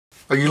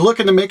Are you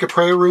looking to make a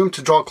prayer room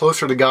to draw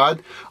closer to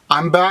God?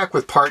 I'm back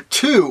with part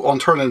 2 on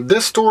turning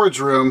this storage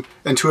room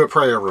into a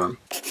prayer room.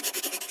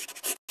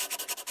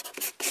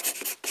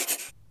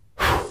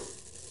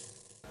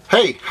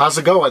 Hey, how's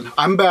it going?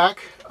 I'm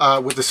back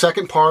with the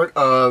second part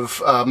of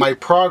my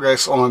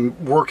progress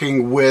on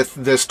working with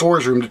this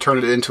storage room to turn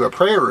it into a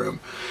prayer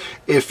room.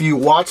 If you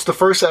watched the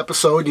first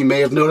episode, you may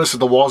have noticed that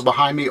the walls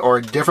behind me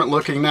are different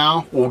looking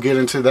now. We'll get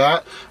into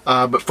that.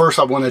 But first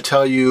I want to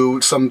tell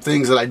you some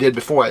things that I did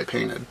before I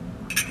painted.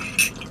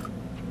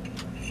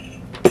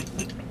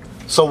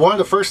 So one of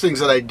the first things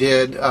that I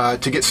did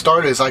to get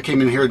started is I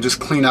came in here and just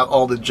clean out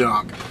all the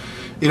junk.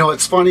 You know,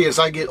 it's funny, as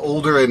I get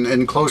older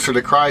and closer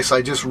to Christ,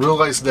 I just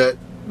realized that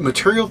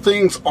material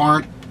things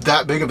aren't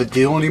that big of a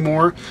deal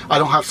anymore. I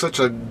don't have such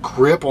a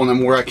grip on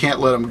them where I can't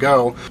let them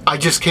go. I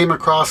just came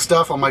across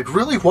stuff, I'm like,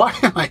 really, why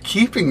am I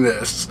keeping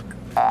this?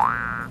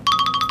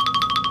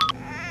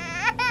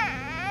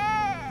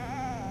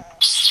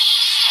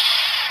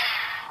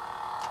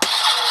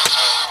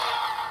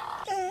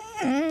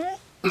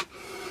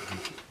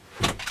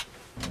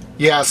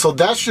 Yeah, so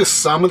that's just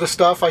some of the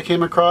stuff I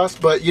came across,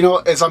 but you know,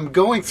 as I'm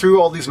going through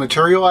all these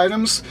material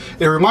items,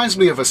 it reminds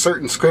me of a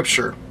certain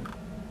scripture.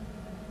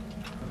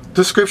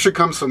 This scripture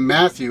comes from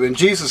Matthew, and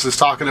Jesus is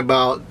talking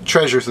about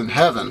treasures in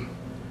heaven.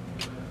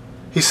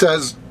 He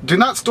says, "Do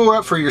not store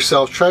up for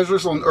yourselves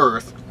treasures on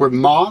earth, where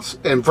moths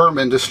and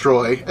vermin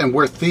destroy, and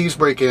where thieves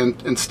break in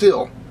and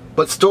steal.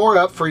 But store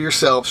up for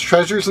yourselves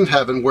treasures in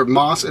heaven, where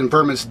moths and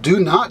vermin do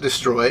not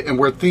destroy, and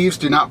where thieves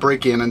do not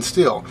break in and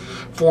steal.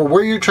 For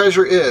where your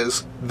treasure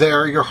is,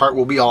 there your heart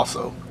will be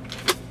also."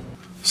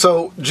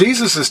 So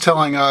Jesus is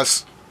telling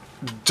us,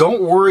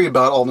 don't worry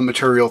about all the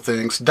material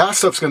things. That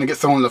stuff's going to get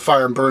thrown in the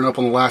fire and burn up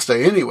on the last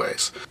day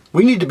anyways.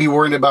 We need to be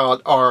worrying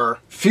about our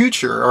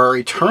future, our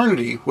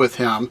eternity with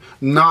Him,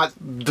 not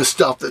the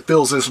stuff that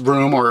fills this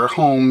room or our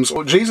homes.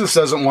 Jesus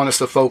doesn't want us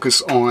to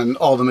focus on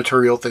all the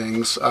material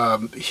things.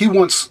 He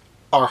wants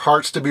our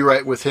hearts to be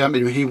right with Him,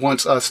 and He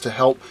wants us to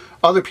help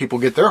other people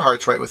get their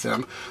hearts right with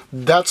Him.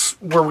 That's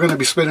where we're going to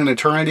be spending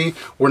eternity.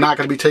 We're not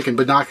going to be taking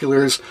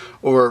binoculars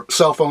or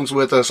cell phones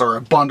with us, or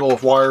a bundle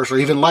of wires, or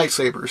even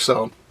lightsabers.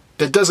 So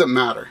that doesn't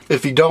matter.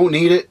 If you don't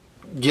need it,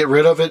 get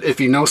rid of it. If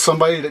you know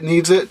somebody that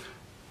needs it,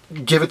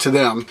 give it to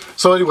them.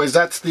 So anyways,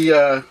 that's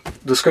the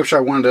scripture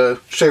I wanted to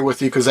share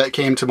with you, because that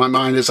came to my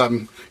mind as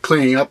I'm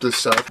cleaning up this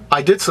stuff.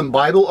 I did some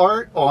Bible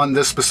art on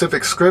this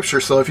specific scripture,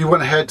 so if you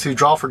went ahead to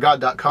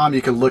drawforgod.com,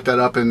 you can look that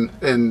up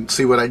and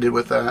see what I did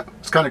with that.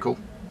 It's kind of cool.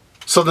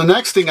 So the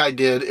next thing I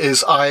did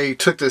is I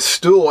took this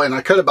stool and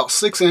I cut about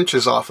 6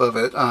 inches off of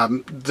it.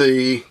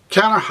 The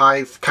counter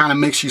height kind of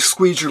makes you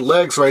squeeze your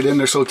legs right in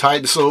there so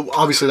tight. So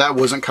obviously that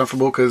wasn't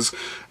comfortable, because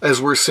as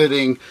we're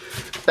sitting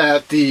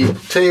at the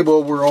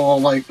table, we're all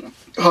like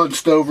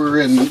hunched over,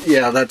 and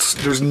yeah,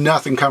 there's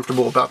nothing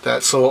comfortable about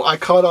that. So I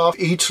cut off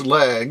each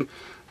leg,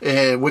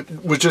 and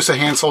with just a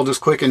handsaw, just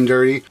quick and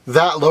dirty.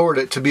 That lowered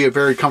it to be a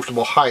very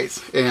comfortable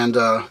height, and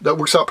that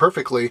works out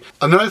perfectly.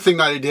 Another thing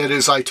that I did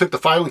is I took the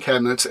filing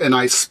cabinets and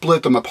I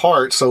split them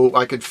apart so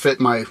I could fit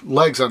my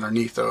legs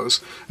underneath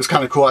those. It's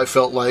kind of cool. I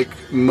felt like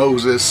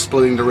Moses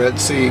splitting the Red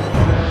Sea.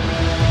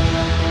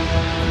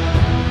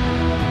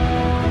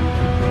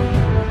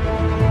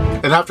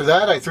 And after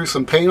that, I threw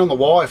some paint on the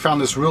wall. I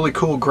found this really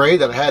cool gray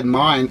that I had in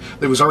mind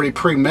that was already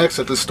pre-mixed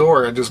at the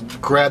store. I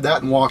just grabbed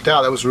that and walked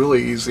out. That was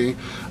really easy.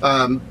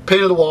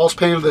 Painted the walls,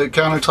 painted the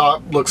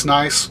countertop. Looks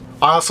nice.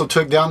 I also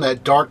took down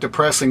that dark,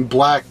 depressing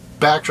black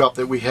backdrop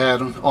that we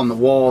had on the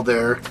wall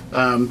there,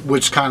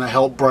 which kind of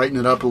helped brighten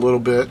it up a little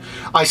bit.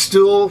 I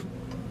still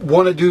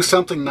want to do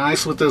something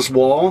nice with this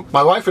wall.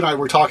 My wife and I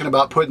were talking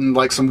about putting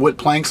like some wood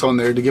planks on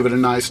there to give it a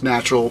nice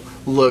natural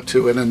look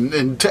to it,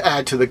 and to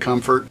add to the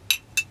comfort.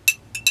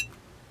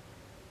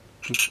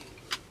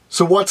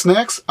 So what's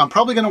next? I'm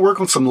probably going to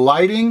work on some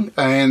lighting,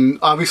 and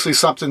obviously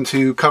something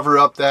to cover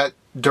up that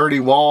dirty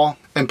wall.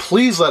 And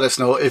please let us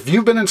know if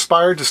you've been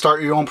inspired to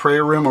start your own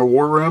prayer room or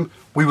war room.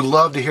 We would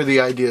love to hear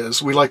the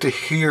ideas. We'd like to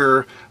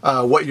hear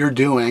what you're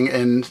doing,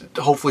 and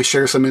hopefully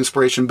share some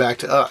inspiration back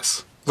to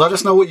us. Let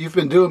us know what you've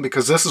been doing,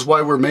 because this is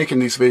why we're making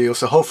these videos,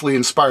 to hopefully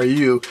inspire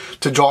you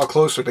to draw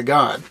closer to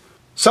God.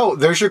 So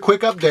there's your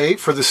quick update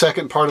for the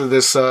second part of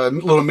this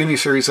little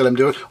mini-series that I'm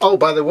doing. Oh,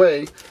 by the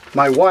way,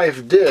 my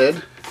wife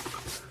did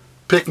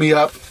pick me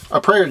up a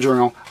prayer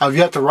journal. I've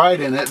yet to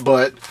write in it,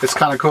 but it's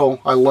kind of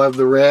cool. I love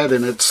the red,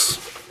 and it's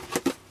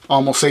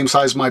almost same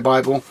size as my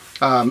Bible.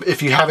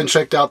 If you haven't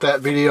checked out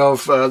that video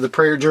of the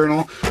prayer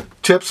journal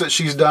tips that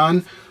she's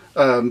done,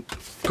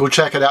 go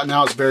check it out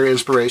now. It's very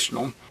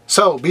inspirational.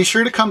 So be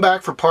sure to come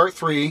back for part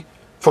 3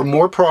 for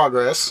more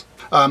progress.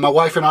 My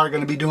wife and I are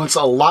going to be doing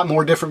a lot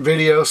more different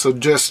videos, so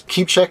just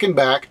keep checking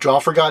back.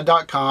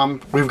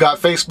 drawforgod.com. We've got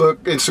Facebook,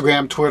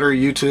 Instagram, Twitter,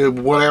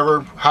 YouTube,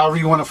 whatever. However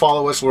you want to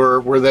follow us,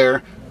 we're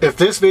there. If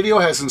this video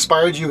has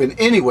inspired you in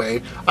any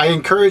way, I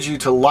encourage you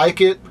to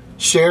like it,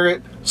 share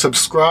it,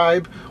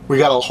 subscribe. We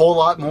got a whole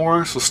lot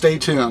more, so stay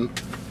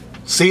tuned.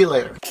 See you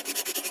later.